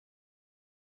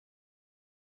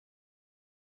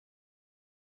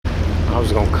I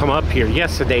was gonna come up here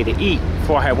yesterday to eat.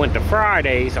 Before I went to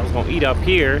Fridays, I was gonna eat up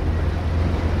here.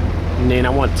 And then I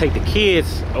want to take the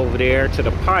kids over there to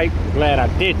the pipe. Glad I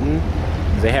didn't.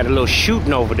 They had a little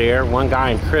shooting over there. One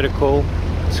guy in critical,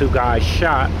 2 guys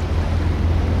shot.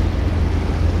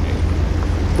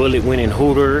 Bullet went in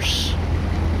Hooters.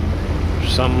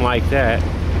 Something like that.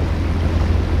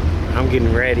 I'm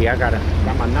getting ready. I got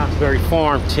my Knott's Berry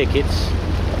Farm tickets.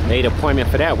 Made an appointment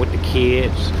for that with the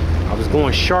kids. I was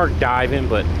going shark diving,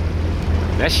 but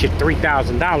that shit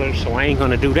 $3,000, so I ain't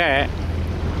gonna do that.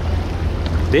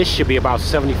 This should be about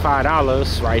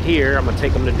 $75 right here. I'm gonna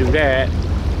take them to do that.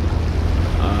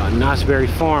 Knott's Berry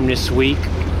Farm this week.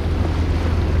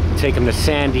 Take them to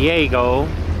San Diego.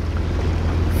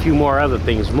 A few more other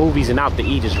things. Movies and out to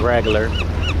eat is regular.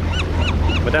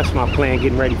 But that's my plan,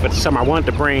 getting ready for the summer. I wanted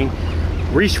to bring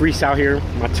Reese out here,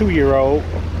 my 2-year-old.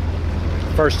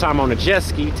 First time on a jet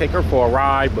ski, take her for a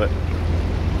ride, but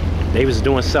they was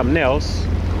doing something else.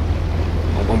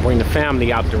 I'm gonna bring the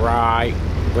family out to ride,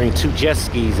 bring 2 jet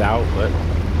skis out, but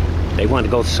they wanted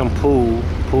to go to some pool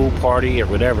party or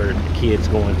whatever the kids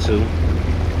going to.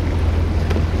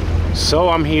 So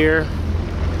I'm here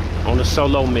on a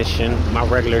solo mission, my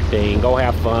regular thing. Go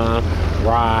have fun,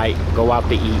 ride, go out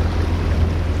to eat,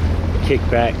 kick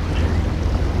back,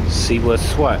 see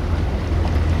what's what.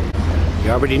 You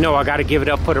already know I gotta give it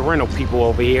up for the rental people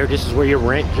over here. This is where you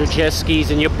rent your jet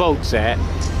skis and your boats at.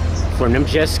 From them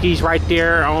jet skis right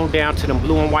there on down to them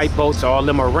blue and white boats, all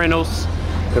them are rentals.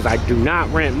 Because I do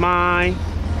not rent mine.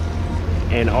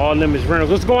 And all them is rentals.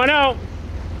 What's going on?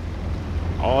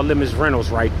 All them is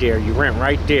rentals right there. You rent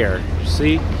right there.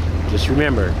 See? Just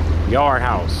remember, Yard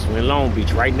House in Long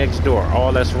Beach, right next door.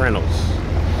 All that's rentals.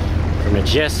 From the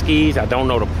jet skis, I don't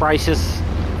know the prices.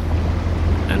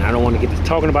 And I don't want to get to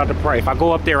talking about the price. If I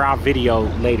go up there, I'll video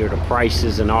later the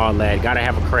prices and all that. Gotta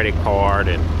have a credit card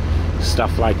and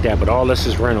stuff like that. But all this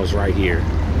is rentals right here.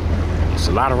 It's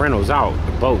a lot of rentals out,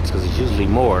 the boats, because it's usually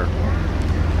more.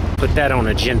 Put that on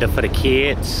agenda for the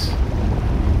kids.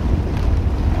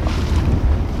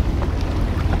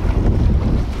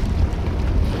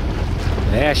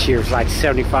 Last year was like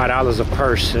 $75 a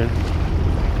person.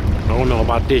 I don't know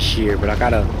about this year, but I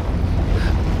gotta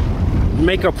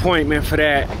make an appointment for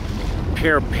that.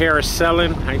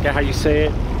 Parasailing, ain't that how you say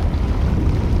it?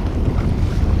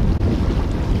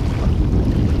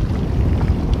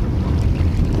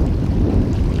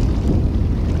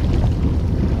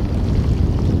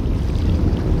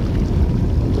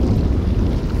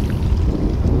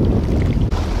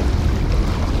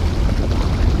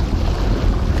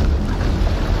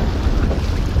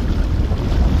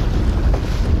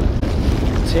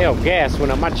 Hell, gas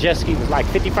went up. My jet ski was like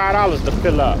 $55 to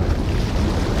fill up.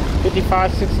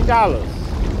 $55, $60.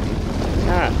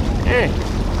 God dang.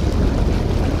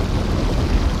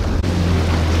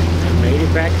 Made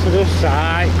it back to the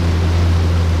side.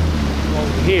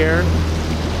 Over here.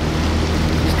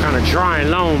 It's kind of dry in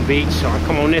Long Beach, so I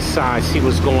come on this side, see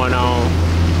what's going on.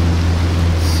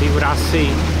 See what I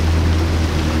see.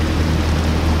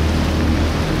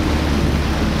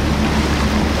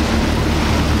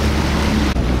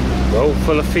 Road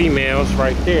full of females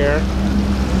right there.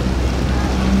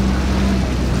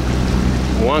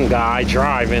 One guy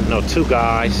driving, no, 2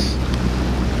 guys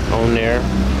on there.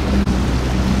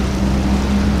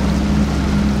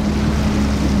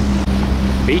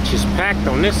 Beach is packed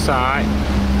on this side.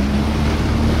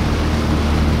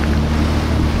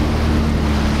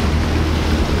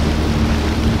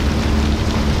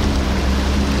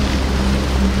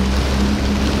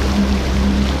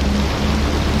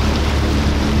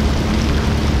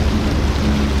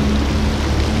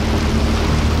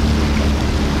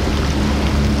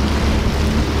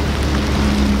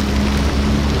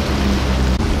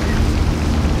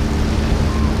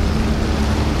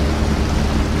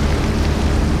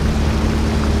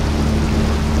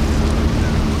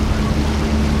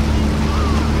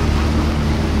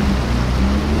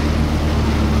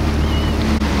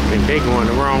 They going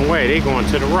the wrong way. They going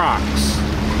to the rocks.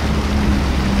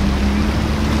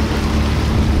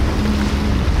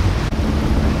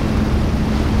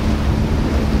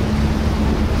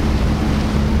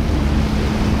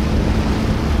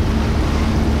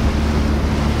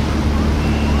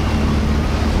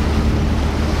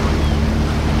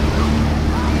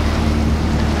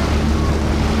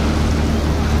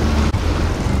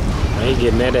 They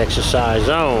getting that exercise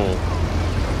on.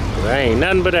 There ain't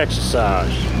nothing but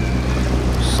exercise.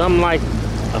 Something like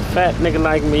a fat nigga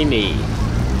like me need.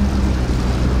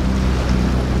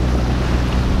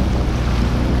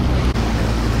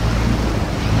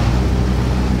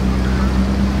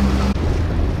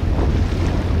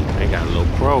 They got a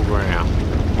little program.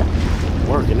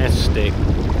 working that stick.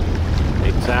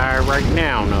 They tired right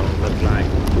now, though, look like.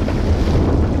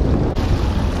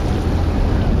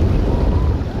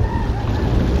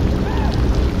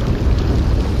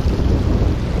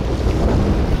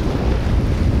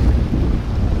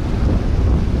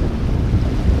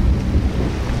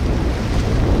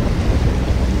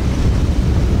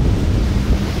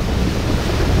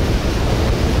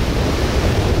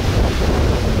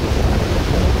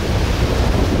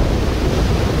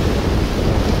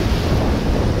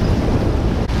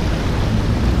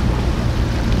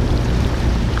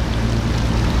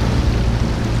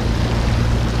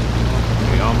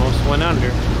 Went under.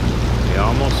 They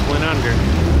almost went under.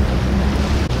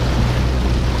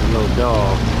 Little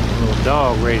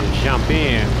dog ready to jump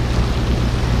in.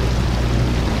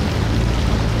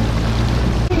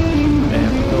 They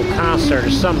have a little concert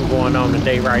or something going on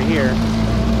today right here,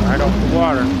 right off the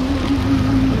water.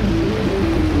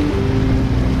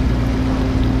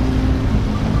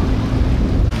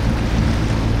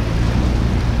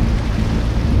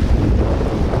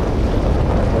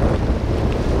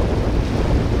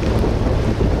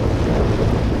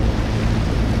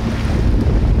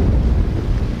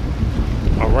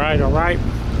 All right.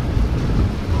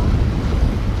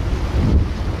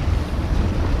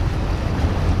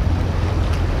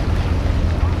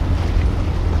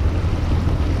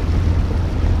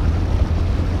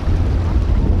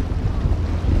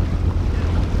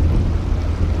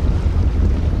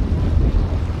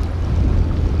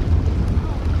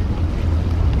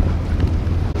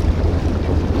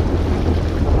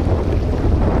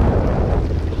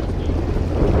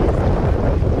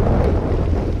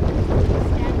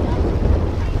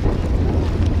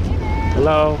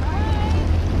 Hello.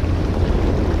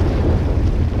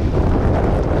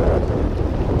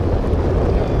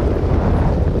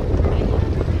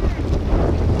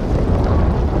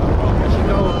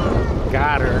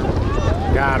 Got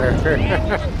her.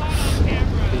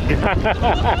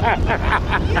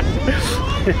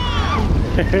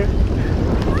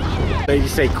 So you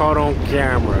say caught on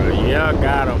camera. Yeah,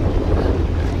 got him.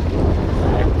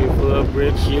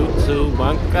 ActiveHoodRich, YouTube,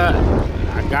 bunker.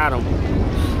 I got him.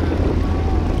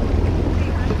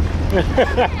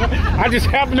 I just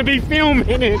happened to be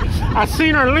filming it. I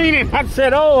seen her leaning. I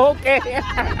said, oh, okay.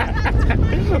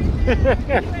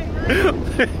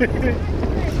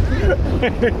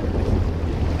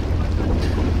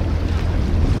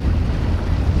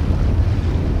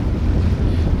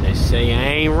 They say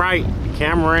I ain't right. The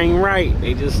camera ain't right.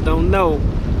 They just don't know.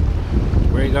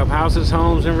 Break up houses,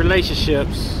 homes, and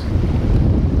relationships.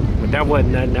 But that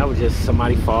wasn't nothing. That was just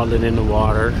somebody falling in the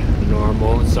water.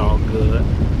 Normal. It's all good.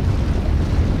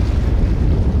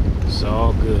 It's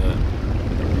all good.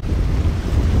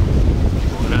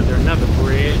 Going under another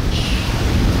bridge.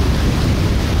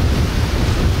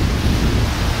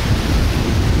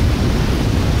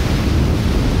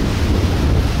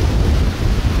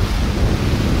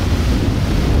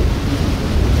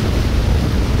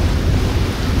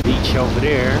 Beach over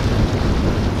there.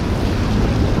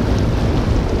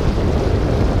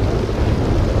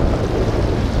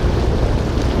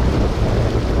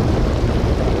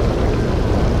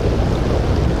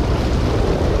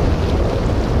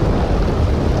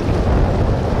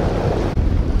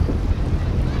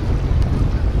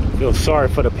 Feel sorry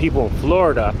for the people in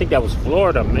Florida. I think that was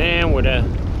Florida, man, where the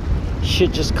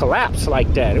shit just collapsed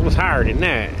like that. It was higher than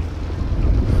that.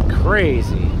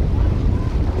 Crazy.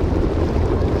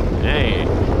 Man,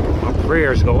 my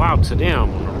prayers go out to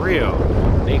them on the real.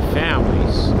 They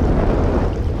families.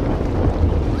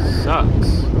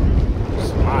 Sucks.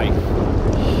 It's life.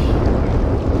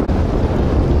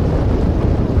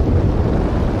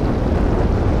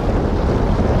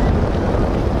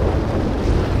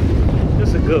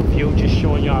 Good view, just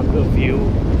showing y'all a good view.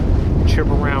 Trip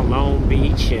around Long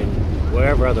Beach and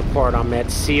wherever other part I'm at,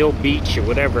 Seal Beach or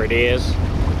whatever it is,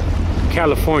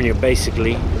 California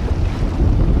basically. You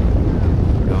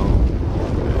know,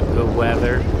 good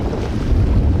weather.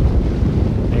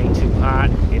 It ain't too hot,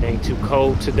 it ain't too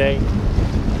cold today. A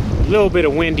little bit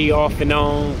of windy off and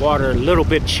on, water a little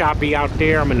bit choppy out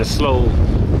there. I'm in the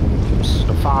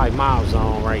 5 mile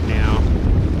zone right now.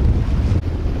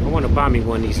 I want to buy me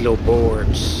one of these little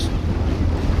boards.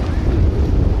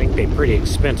 I think they're pretty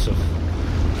expensive.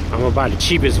 I'm gonna buy the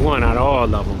cheapest one out of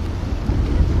all of them.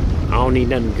 I don't need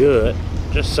nothing good,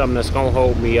 just something that's gonna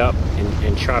hold me up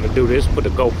and try to do this. Put the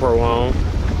GoPro on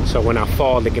so when I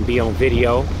fall it can be on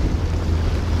video.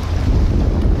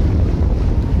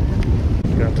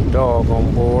 Got the dog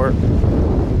on board.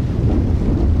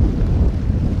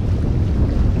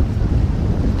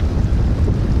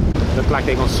 Look like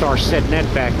they're gonna start setting that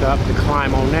back up to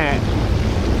climb on that.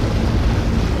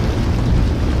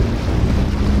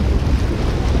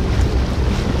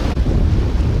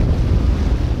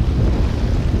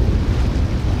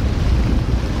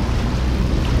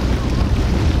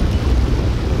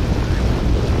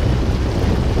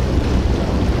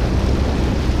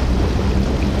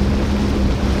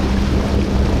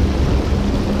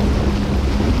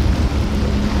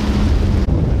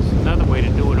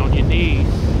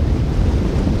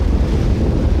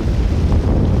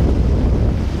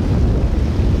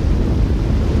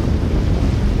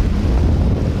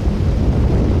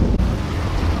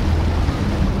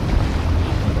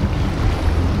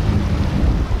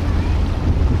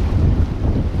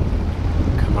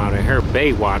 her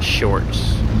Baywatch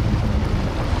shorts.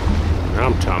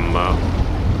 I'm talking about.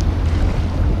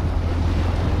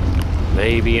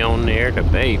 Baby on there, the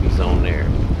baby's on there.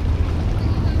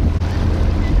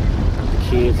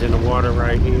 Kids in the water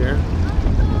right here.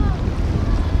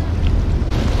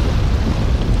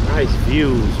 Nice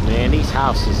views, man. These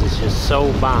houses is just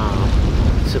so bomb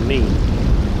to me.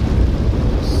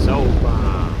 So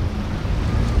bomb.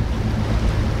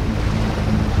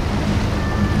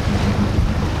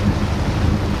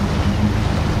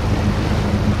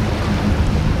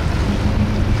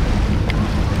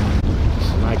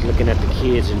 Looking at the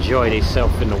kids enjoy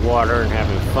themselves in the water and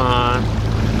having fun.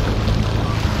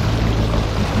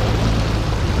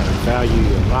 Gotta value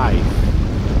your life.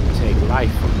 Take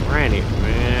life for granted,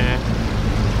 man.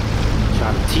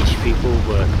 Try to teach people,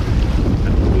 but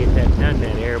get that done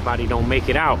that everybody don't make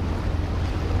it out.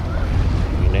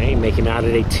 And they ain't making out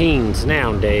of their teens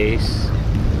nowadays.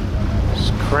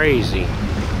 It's crazy.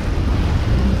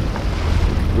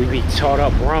 We be taught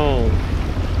up wrong.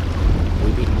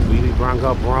 We be brought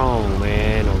up wrong,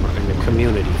 man, in the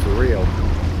community, for real.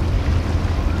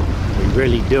 We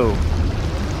really do.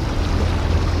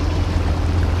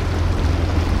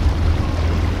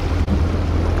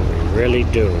 We really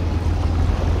do.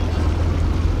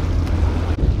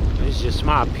 It's just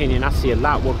my opinion. I see a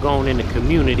lot what's going in the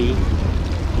community.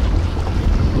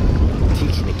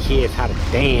 Teaching the kids how to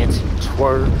dance and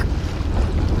twerk.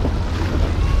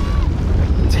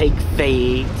 Take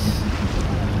fades.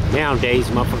 Nowadays,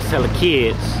 motherfuckers tell the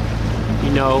kids,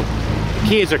 you know, the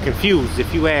kids are confused,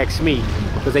 if you ask me,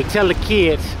 because they tell the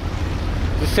kids,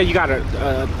 just say you got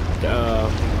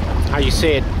how you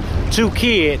said, 2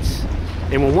 kids,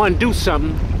 and when one do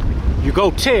something, you go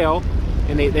tell,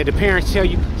 and the parents tell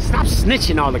you, stop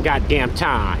snitching all the goddamn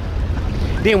time.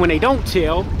 Then when they don't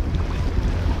tell,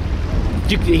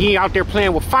 he out there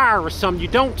playing with fire or something, you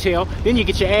don't tell, then you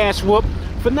get your ass whooped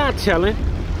for not telling.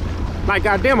 Like,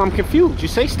 goddamn, I'm confused. You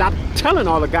say stop telling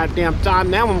all the goddamn time.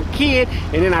 Now I'm a kid,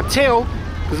 and then I tell,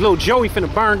 because little Joey finna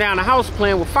burn down the house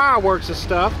playing with fireworks and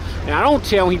stuff, and I don't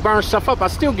tell when he burns stuff up. I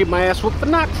still get my ass whooped for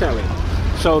not telling.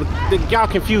 So y'all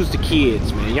confuse the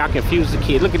kids, man. Y'all confuse the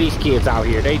kids. Look at these kids out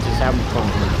here. They just having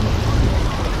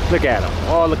fun. Look at them.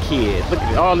 All the kids. Look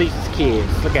at all these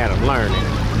kids. Look at them learning.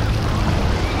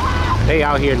 They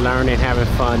out here learning, having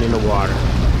fun in the water.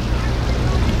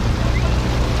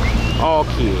 All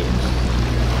kids.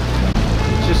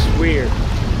 Just weird.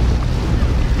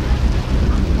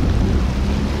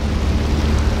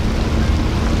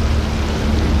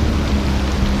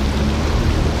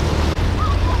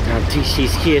 Gotta teach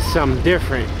these kids something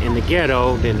different in the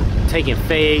ghetto than taking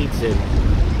fades and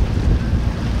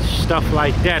stuff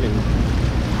like that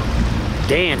and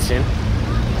dancing.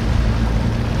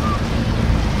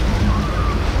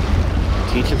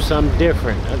 Teach them something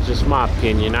different. That's just my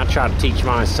opinion. I try to teach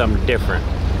mine something different.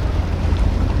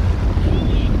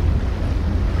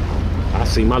 I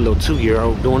see my little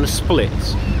 2-year-old doing the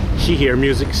splits. She hear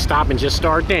music, stop and just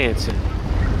start dancing.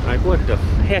 Like, what the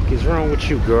heck is wrong with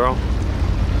you, girl?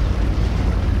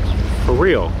 For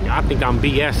real. I think I'm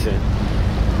BSing.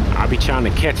 I be trying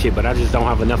to catch it, but I just don't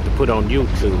have enough to put on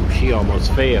YouTube. She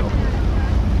almost failed.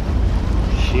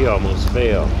 She almost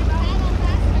failed.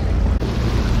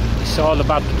 It's all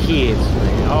about the kids,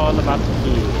 man. All about the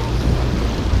kids.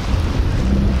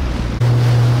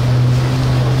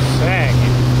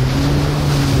 Sagging.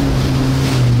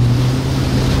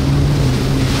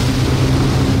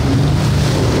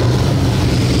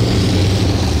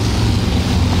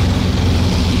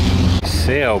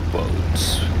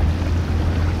 Sailboats.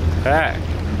 Back.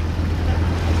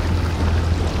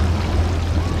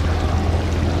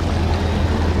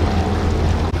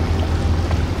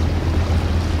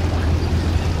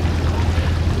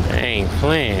 Ain't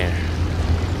playing.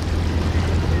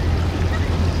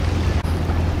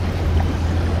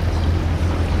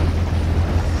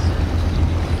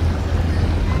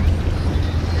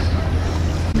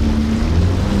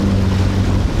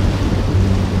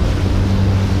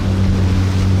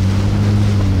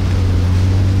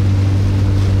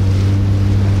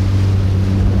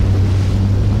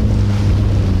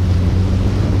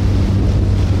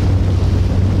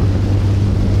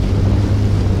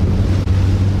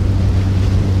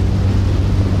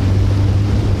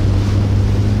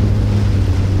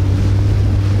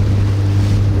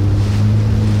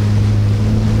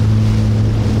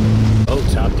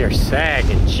 They're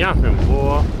sagging, jumping,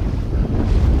 boy.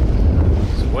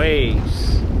 It's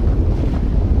waves.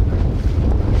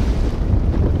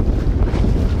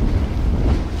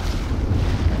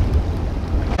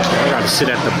 I gotta sit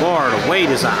at the bar. The wait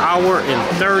is 1 hour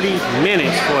and 30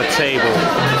 minutes for a table.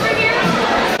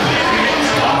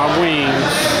 On my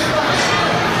wings.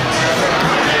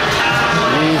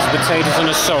 Wings, potatoes, and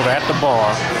a soda at the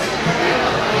bar.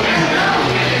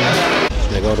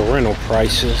 There go the rental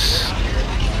prices.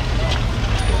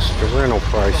 That's the rental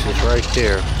prices right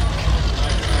there.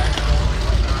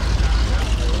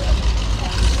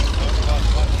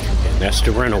 And that's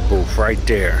the rental booth right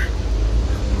there.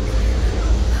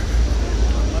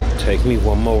 Take me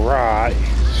one more ride.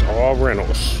 It's all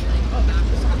rentals.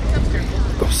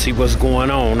 Go see what's going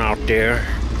on out there.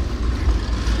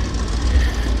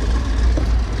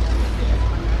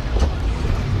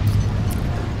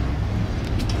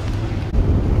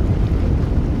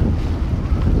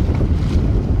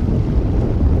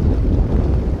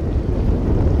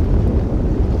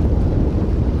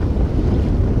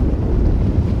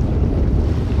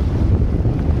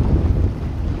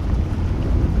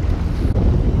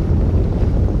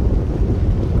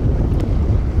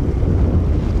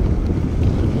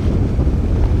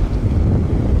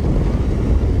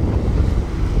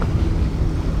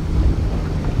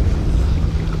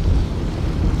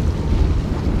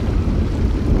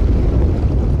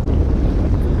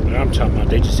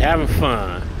 They just having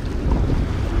fun.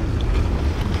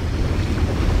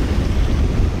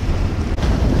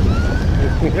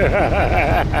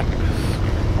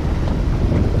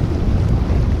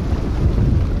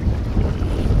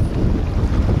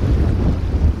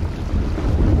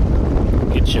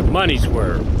 Get your money's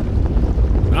worth.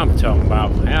 I'm talking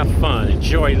about have fun,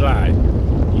 enjoy life.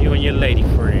 You and your lady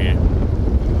friend.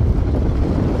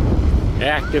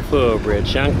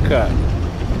 ActiveHoodRich, uncut.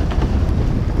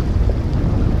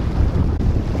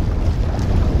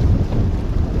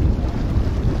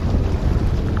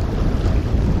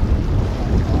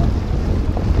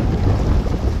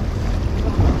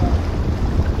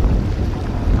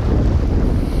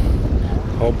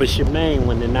 Hope it's your main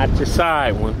one and not your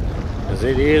side one, because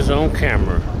it is on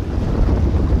camera.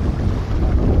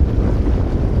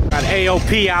 Got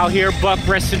AOP out here, Buck,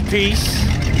 rest in peace.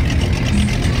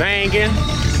 Banging.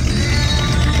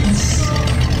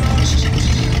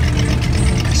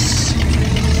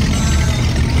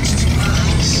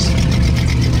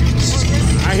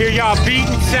 I hear y'all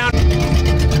beating sound.